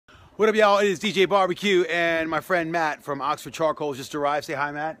What up, y'all? It is DJ Barbecue, and my friend Matt from Oxford Charcoal just arrived. Say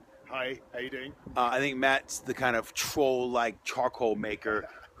hi, Matt. Hi, how you doing? I think Matt's the kind of troll-like charcoal maker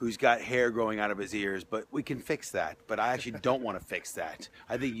who's got hair growing out of his ears, but we can fix that. But I actually don't want to fix that.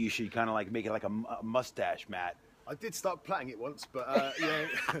 I think you should kind of like make it like a mustache, Matt. I did start plaiting it once, but yeah,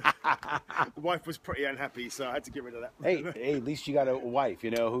 the wife was pretty unhappy, so I had to get rid of that. Hey, at least you got a wife,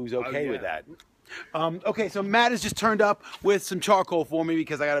 you know, who's okay with that. Okay, so Matt has just turned up with some charcoal for me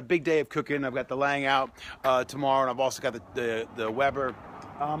because I got a big day of cooking. I've got the Lang out tomorrow, and I've also got the Weber.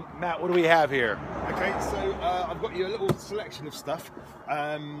 Matt, what do we have here? Okay, so I've got you a little selection of stuff.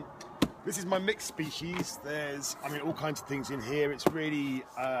 This is my mixed species. There's, I mean, all kinds of things in here. It's really,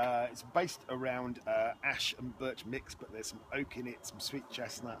 it's based around ash and birch mix, but there's some oak in it, some sweet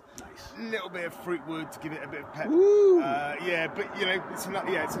chestnut, a little bit of fruit wood to give it a bit of pep. Yeah, but you know, it's a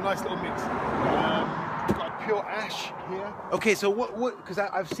nice little mix. We've got a pure ash here. Okay, so what? Because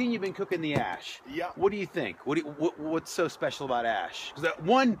I've seen you've been cooking the ash. Yeah. What do you think? What's so special about ash? Because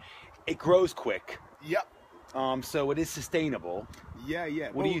one, it grows quick. Yep. So it is sustainable. Yeah, yeah.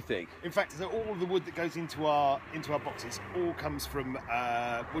 What do you think? In fact, so all the wood that goes into our boxes all comes from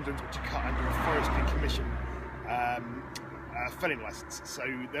woodlands which are cut under a forestry commission felling license. So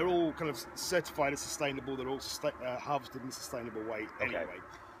they're all kind of certified as sustainable. They're all harvested in a sustainable way anyway.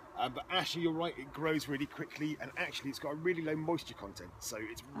 Okay. But ash, you're right, it grows really quickly, and actually it's got a really low moisture content. So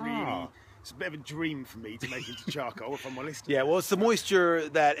it's really... It's a bit of a dream for me to make into charcoal, if I'm honest. Yeah, well, it's the moisture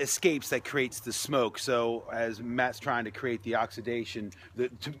that escapes that creates the smoke. So as Matt's trying to create the oxidation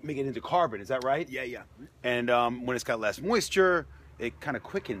to make it into carbon, is that right? Yeah, yeah. And when it's got less moisture, it kind of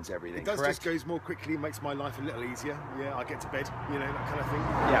quickens everything, It does, correct? Just goes more quickly, makes my life a little easier. Yeah, I get to bed, you know, that kind of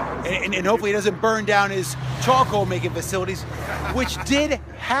thing. Yeah, and hopefully it doesn't burn down his charcoal making facilities, which did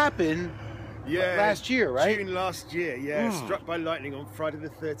happen last year, right? June last year, yeah. Struck by lightning on Friday the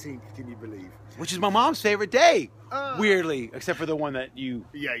 13th, can you believe? Which is my mom's favorite day, weirdly, except for the one that you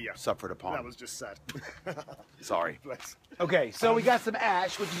suffered upon. That was just sad. Sorry. Bless. Okay, so we got some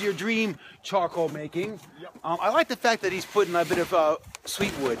ash, which is your dream charcoal making. Yep. I like the fact that he's putting a bit of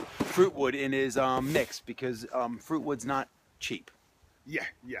sweet wood, fruit wood in his mix, because fruit wood's not cheap. Yeah,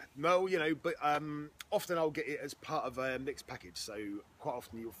 yeah. No, you know, but often I'll get it as part of a mixed package. So quite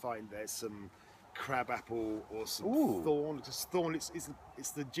often you'll find there's some crab apple or some thorn. Because thorn,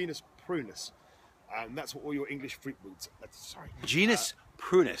 it's the genus Prunus, and that's what all your English fruit woods. Genus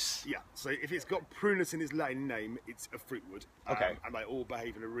Prunus. Yeah. So if it's got Prunus in its Latin name, it's a fruit wood. Okay. And they all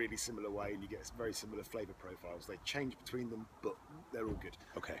behave in a really similar way, and you get very similar flavour profiles. They change between them, but they're all good.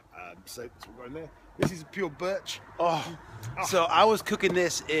 Okay. So that's what we're going there. This is pure birch. So I was cooking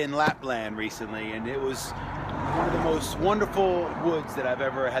this in Lapland recently, and it was one of the most wonderful woods that I've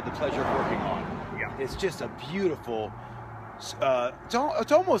ever had the pleasure of working on. Yeah. It's just a beautiful.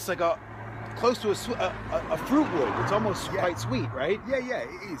 It's almost like close to a fruit wood. It's almost quite sweet, right? Yeah, yeah,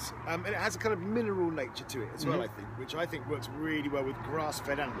 it is. And it has a kind of mineral nature to it as well, I think, which I think works really well with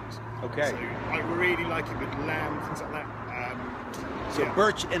grass-fed animals. Okay. So I really like it with lamb, things like that. So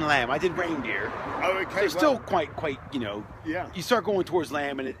birch and lamb. I did reindeer. Oh, okay. So still quite, you know. Yeah. You start going towards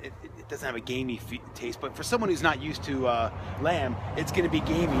lamb, and it doesn't have a gamey taste. But for someone who's not used to lamb, it's going to be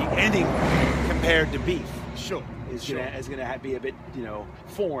gamey. Anything compared to beef, Sure. is going to be a bit, you know,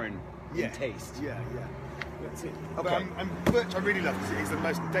 foreign in taste. Yeah, yeah. That's it. Okay. But, and birch I really love because it is the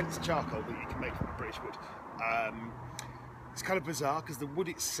most dense charcoal that you can make from British wood. It's kind of bizarre because the wood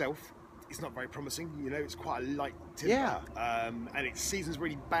itself is not very promising. You know, it's quite a light timber. Yeah. And it seasons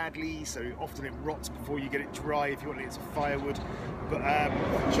really badly, so often it rots before you get it dry if you want it as a firewood. But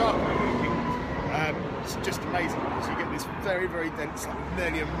for charcoal, it's just amazing because you get this very, very dense, like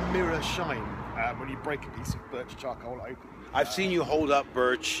nearly a mirror shine when you break a piece of birch charcoal open. I've seen you hold up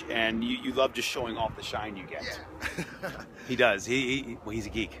birch, and you love just showing off the shine you get. Yeah. He does. He's a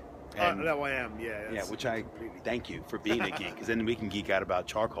geek. And, no, I am. Yeah. Yeah, which I thank you for being a geek, because then we can geek out about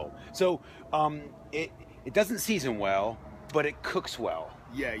charcoal. So it doesn't season well, but it cooks well.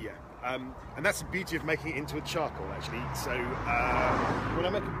 Yeah, yeah. And that's the beauty of making it into a charcoal, actually. So when I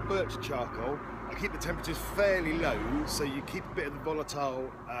make a birch charcoal, I keep the temperatures fairly low, so you keep a bit of the volatile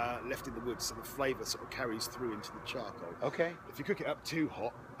left in the wood, so the flavour sort of carries through into the charcoal. Okay. If you cook it up too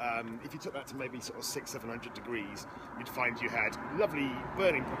hot, if you took that to maybe sort of 600-700 degrees, you'd find you had lovely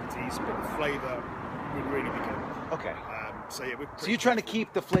burning properties, but the flavour would really be good. Okay. So yeah, so you're trying to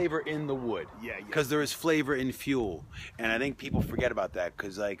keep the flavor in the wood. Yeah, yeah. Because there is flavor in fuel, and I think people forget about that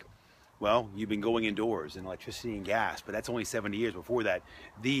because, like, well, you've been going indoors in electricity and gas, but that's only 70 years. Before that,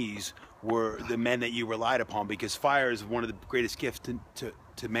 these were the men that you relied upon, because fire is one of the greatest gifts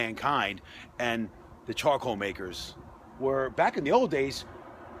to mankind. And the charcoal makers were, back in the old days,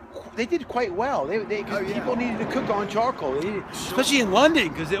 did quite well. People needed to cook on charcoal, especially in London,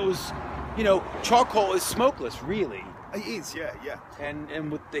 because it was, charcoal is smokeless, really. It is, yeah.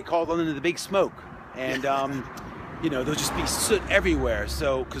 And what they call London the Big Smoke, and there'll just be soot everywhere.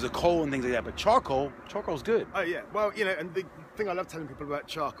 So because of coal and things like that, but charcoal's good. Oh yeah, well, and the thing I love telling people about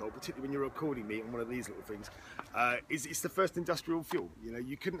charcoal, particularly when you're recording me on one of these little things, is it's the first industrial fuel.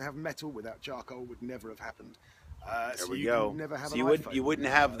 You couldn't have metal without charcoal; would never have happened. There we go. Never have so you wouldn't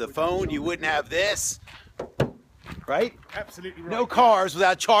have the phone. You wouldn't have this. Right? Absolutely right. No cars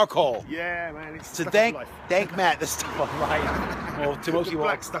without charcoal. Yeah, man. It's So stuff thank of life. Matt, the stuff of life. Well, to most The people,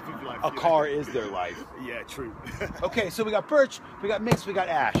 black stuff of life. a car is their life. Yeah, true. Okay, so we got birch, we got mixed, we got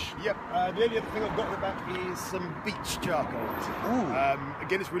ash. Yep. The only other thing I've got in the back is some beech charcoal. Ooh.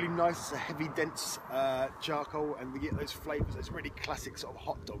 Again, it's really nice. It's a heavy, dense charcoal, and we get those flavours. Those really classic sort of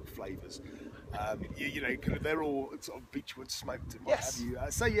hot dog flavours. They're all sort of beechwood smoked and what Yes. have you.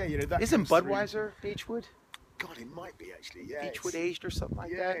 So yeah, that Isn't comes through. Beechwood beechwood? God, it might be actually. Yeah, Beechwood aged or something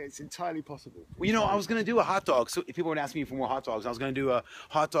like Yeah, that? it's entirely possible. Well, I was going to do a hot dog. So if people were asking me for more hot dogs, I was going to do a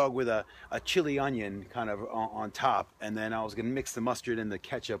hot dog with a chili onion kind of on top, and then I was going to mix the mustard and the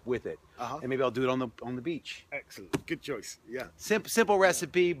ketchup with it. And maybe I'll do it on the beach. Excellent, good choice. Yeah. Simple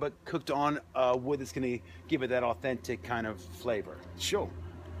recipe, but cooked on wood that's going to give it that authentic kind of flavor. Sure.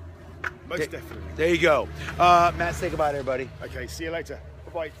 Most definitely. There you go. Matt, say goodbye to everybody. Okay, see you later.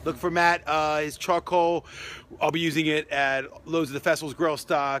 Bye-bye. Look for Matt, his charcoal. I'll be using it at loads of the festivals, Grill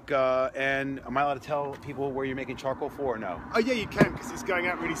Stock, and am I allowed to tell people where you're making charcoal for or no? Oh yeah, you can, because it's going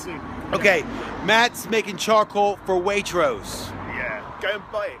out really soon. Okay, Matt's making charcoal for Waitrose. Yeah, go and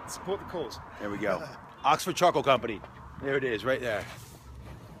buy it. Support the cause. There we go. Oxford Charcoal Company. There it is, right there.